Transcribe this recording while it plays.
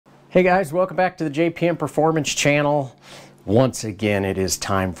Hey guys, welcome back to the JPM Performance channel. Once again, it is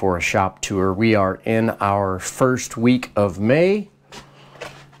time for a shop tour. We are in our first week of May,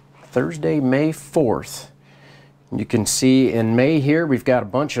 Thursday, May 4th. You can see in May here, we've got a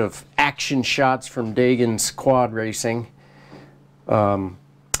bunch of action shots from Dagan's quad racing.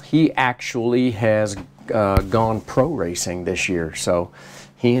 He actually has gone pro racing this year, so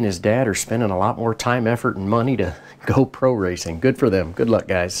he and his dad are spending a lot more time, effort, and money to go pro racing. Good for them. Good luck,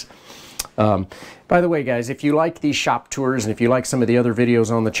 guys. By the way, guys, if you like these shop tours and if you like some of the other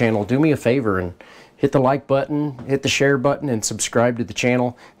videos on the channel, do me a favor and hit the like button, hit the share button, and subscribe to the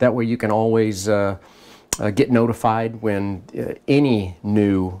channel. That way you can always get notified when any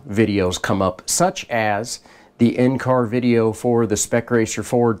new videos come up, such as the in-car video for the Spec Racer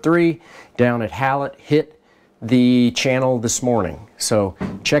Ford 3 down at Hallett hit the channel this morning. So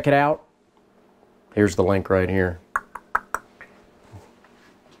check it out. Here's the link right here.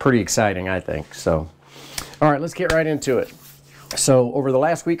 Pretty exciting, I think. So, all right, let's get right into it. So over the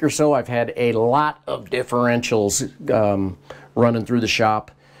last week or so, I've had a lot of differentials running through the shop.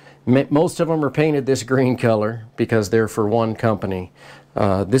 Most of them are painted this green color because they're for one company.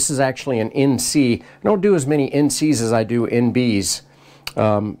 This is actually an NC. I don't do as many NCs as I do NBs,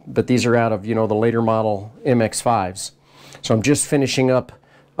 but these are out of, you know, the later model MX-5s. So I'm just finishing up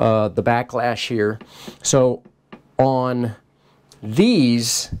the backlash here. So on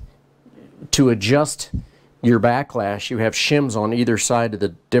these, to adjust your backlash, you have shims on either side of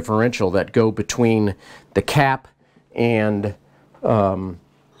the differential that go between the cap and the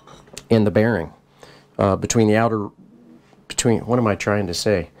bearing, between the outer, what am I trying to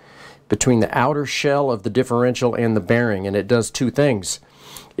say? Between the outer shell of the differential and the bearing, and it does two things.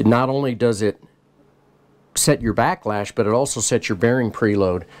 It not only does it set your backlash, but it also sets your bearing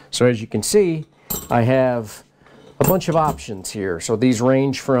preload. So as you can see, I have a bunch of options here. So these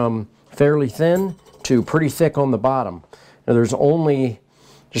range from fairly thin to pretty thick on the bottom. Now there's only,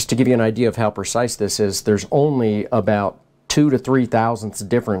 just to give you an idea of how precise this is, there's only about 2 to 3 thousandths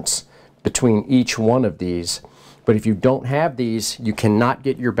difference between each one of these. But if you don't have these, you cannot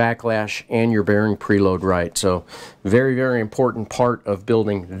get your backlash and your bearing preload right. So very, very important part of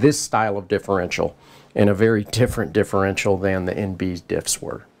building this style of differential, and a very different differential than the NB's diffs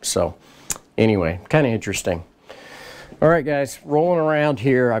were. So anyway, kind of interesting. All right, guys, rolling around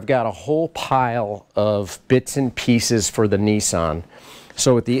here, I've got a whole pile of bits and pieces for the Nissan.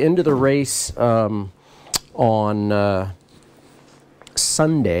 So at the end of the race on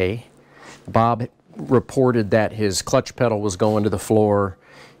Sunday, Bob reported that his clutch pedal was going to the floor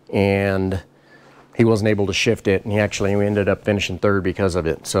and he wasn't able to shift it, and he ended up finishing third because of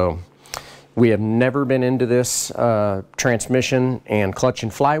it. So we have never been into this transmission and clutch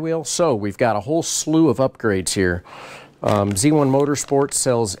and flywheel, so we've got a whole slew of upgrades here. Z1 Motorsports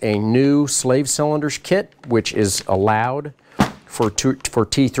sells a new slave cylinders kit, which is allowed for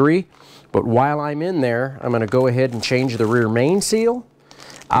T3. But while I'm in there, I'm going to go ahead and change the rear main seal.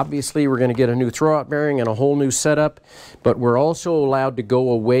 Obviously, we're going to get a new throwout bearing and a whole new setup, but we're also allowed to go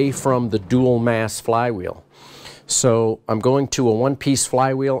away from the dual mass flywheel. So I'm going to a one-piece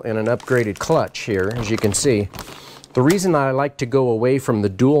flywheel and an upgraded clutch here, as you can see. The reason I like to go away from the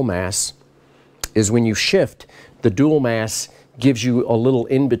dual mass is when you shift, the dual mass gives you a little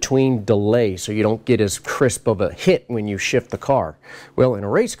in-between delay, so you don't get as crisp of a hit when you shift the car. Well, in a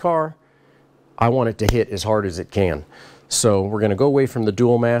race car, I want it to hit as hard as it can. So we're going to go away from the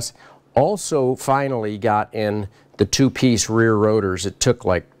dual mass. Also, finally got in the two-piece rear rotors. It took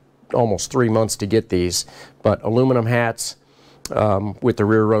like almost 3 months to get these, but aluminum hats with the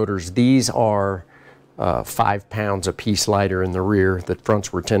rear rotors. These are 5 pounds a piece lighter in the rear. The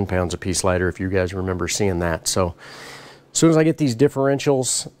fronts were 10 pounds a piece lighter, if you guys remember seeing that. So as soon as I get these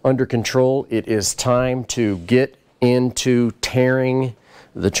differentials under control, it is time to get into tearing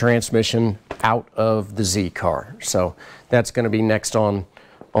the transmission out of the Z car. So that's going to be next on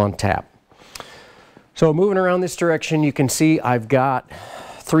tap. So moving around this direction, you can see I've got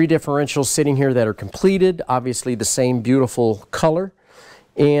 3 differentials sitting here that are completed, obviously the same beautiful color,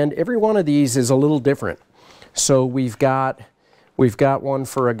 and every one of these is a little different. So we've got one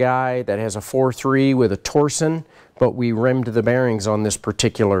for a guy that has a 4.3 with a Torsen, but we rimmed the bearings on this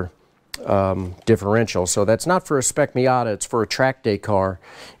particular differential. So that's not for a Spec Miata, it's for a track day car,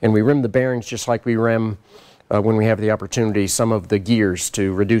 and we rim the bearings just like we rim when we have the opportunity, some of the gears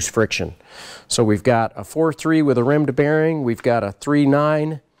to reduce friction. So we've got a 4.3 with a rimmed bearing, we've got a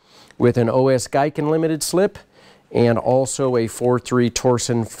 3.9 with an OS Geiken limited slip, and also a 4.3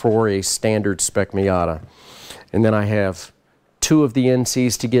 Torsen for a standard Spec Miata. And then I have 2 of the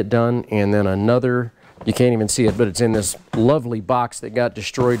NCs to get done, and then another You can't even see it, but it's in this lovely box that got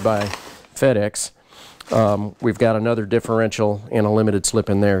destroyed by FedEx. We've got another differential and a limited slip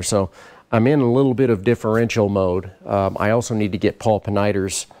in there. So I'm in a little bit of differential mode. I also need to get Paul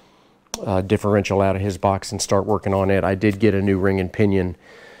Peniter's differential out of his box and start working on it. I did get a new ring and pinion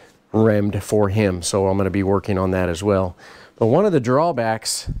rimmed for him, so I'm going to be working on that as well. But one of the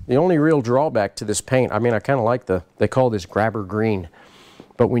drawbacks, the only real drawback to this paint, I mean, I kind of like they call this grabber green.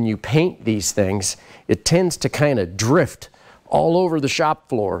 But when you paint these things, it tends to kind of drift all over the shop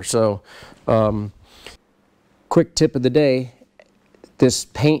floor. So, quick tip of the day, this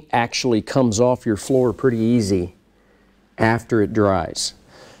paint actually comes off your floor pretty easy after it dries.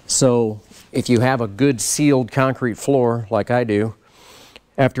 So if you have a good sealed concrete floor like I do,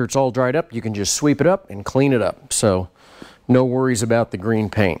 after it's all dried up, you can just sweep it up and clean it up. So no worries about the green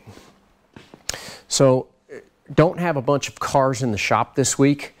paint. So don't have a bunch of cars in the shop this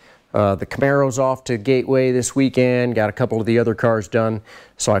week. The Camaro's off to Gateway this weekend, got a couple of the other cars done.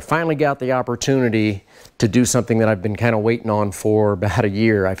 So I finally got the opportunity to do something that I've been kind of waiting on for about a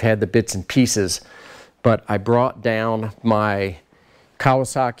year. I've had the bits and pieces, but I brought down my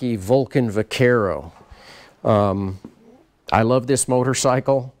Kawasaki Vulcan Vaquero. I love this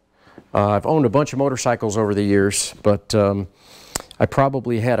motorcycle. I've owned a bunch of motorcycles over the years, but I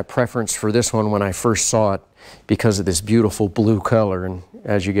probably had a preference for this one when I first saw it because of this beautiful blue color, and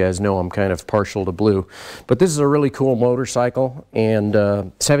as you guys know, I'm kind of partial to blue. But this is a really cool motorcycle, and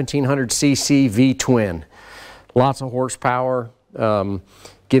 1700cc V-twin. Lots of horsepower.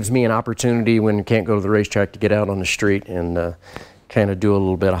 Gives me an opportunity when you can't go to the racetrack to get out on the street and kind of do a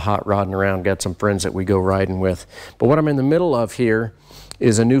little bit of hot rodding around. Got some friends that we go riding with. But what I'm in the middle of here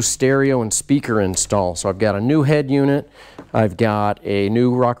is a new stereo and speaker install. So I've got a new head unit, I've got a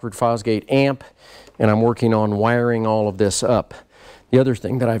new Rockford Fosgate amp, and I'm working on wiring all of this up. The other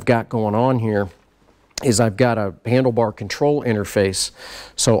thing that I've got going on here is I've got a handlebar control interface.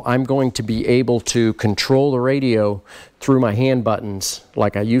 So I'm going to be able to control the radio through my hand buttons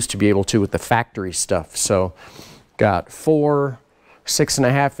like I used to be able to with the factory stuff. So got 4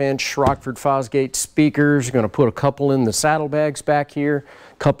 6.5-inch Rockford Fosgate speakers. Going to put a couple in the saddlebags back here,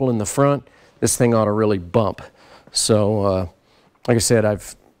 a couple in the front. This thing ought to really bump. So like I said,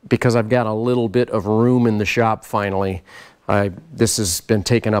 because I've got a little bit of room in the shop finally, this has been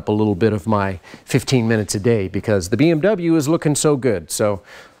taking up a little bit of my 15 minutes a day because the BMW is looking so good. So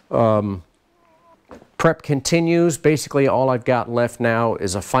prep continues. Basically all I've got left now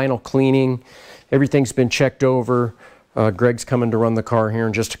is a final cleaning. Everything's been checked over. Greg's coming to run the car here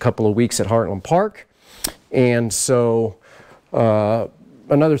in just a couple of weeks at Heartland Park. And so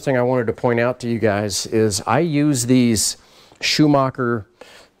another thing I wanted to point out to you guys is I use these Schumacher,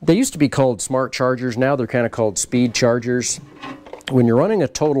 they used to be called smart chargers, now they're kind of called speed chargers. When you're running a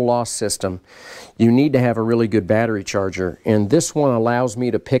total loss system, you need to have a really good battery charger, and this one allows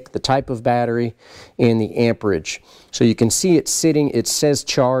me to pick the type of battery and the amperage. So you can see it sitting, it says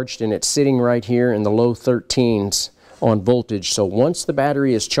charged, and it's sitting right here in the low 13s on voltage. So once the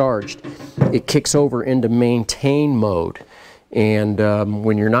battery is charged, it kicks over into maintain mode. And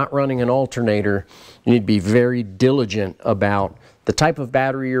when you're not running an alternator, you need to be very diligent about the type of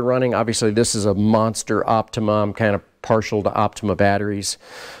battery you're running. Obviously this is a Monster Optima. I'm kind of partial to Optima batteries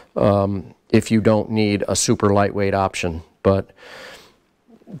if you don't need a super lightweight option. But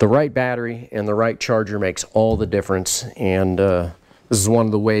the right battery and the right charger makes all the difference, and this is one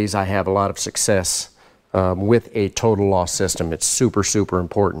of the ways I have a lot of success with a total loss system. It's super, super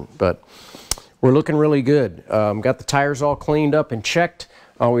important. But we're looking really good. Got the tires all cleaned up and checked.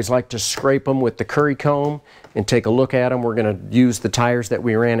 I always like to scrape them with the curry comb and take a look at them. We're going to use the tires that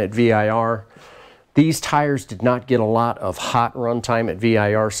we ran at VIR. These tires did not get a lot of hot run time at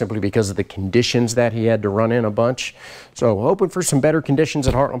VIR simply because of the conditions that he had to run in a bunch. So hoping for some better conditions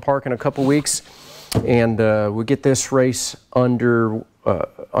at Heartland Park in a couple weeks, and we'll get this race under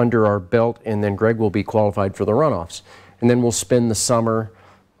our belt, and then Greg will be qualified for the runoffs. And then we'll spend the summer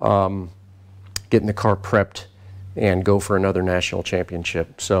getting the car prepped and go for another national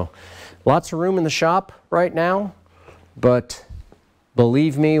championship. So lots of room in the shop right now, but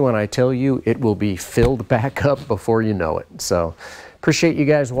believe me when I tell you it will be filled back up before you know it. So appreciate you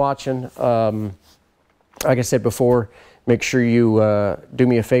guys watching. Like I said before, make sure you do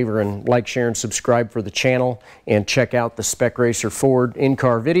me a favor and like, share, and subscribe for the channel, and check out the Spec Racer Ford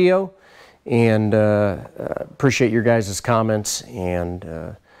in-car video. And appreciate your guys' comments,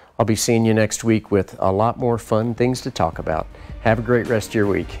 and I'll be seeing you next week with a lot more fun things to talk about. Have a great rest of your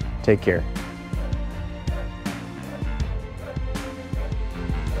week. Take care.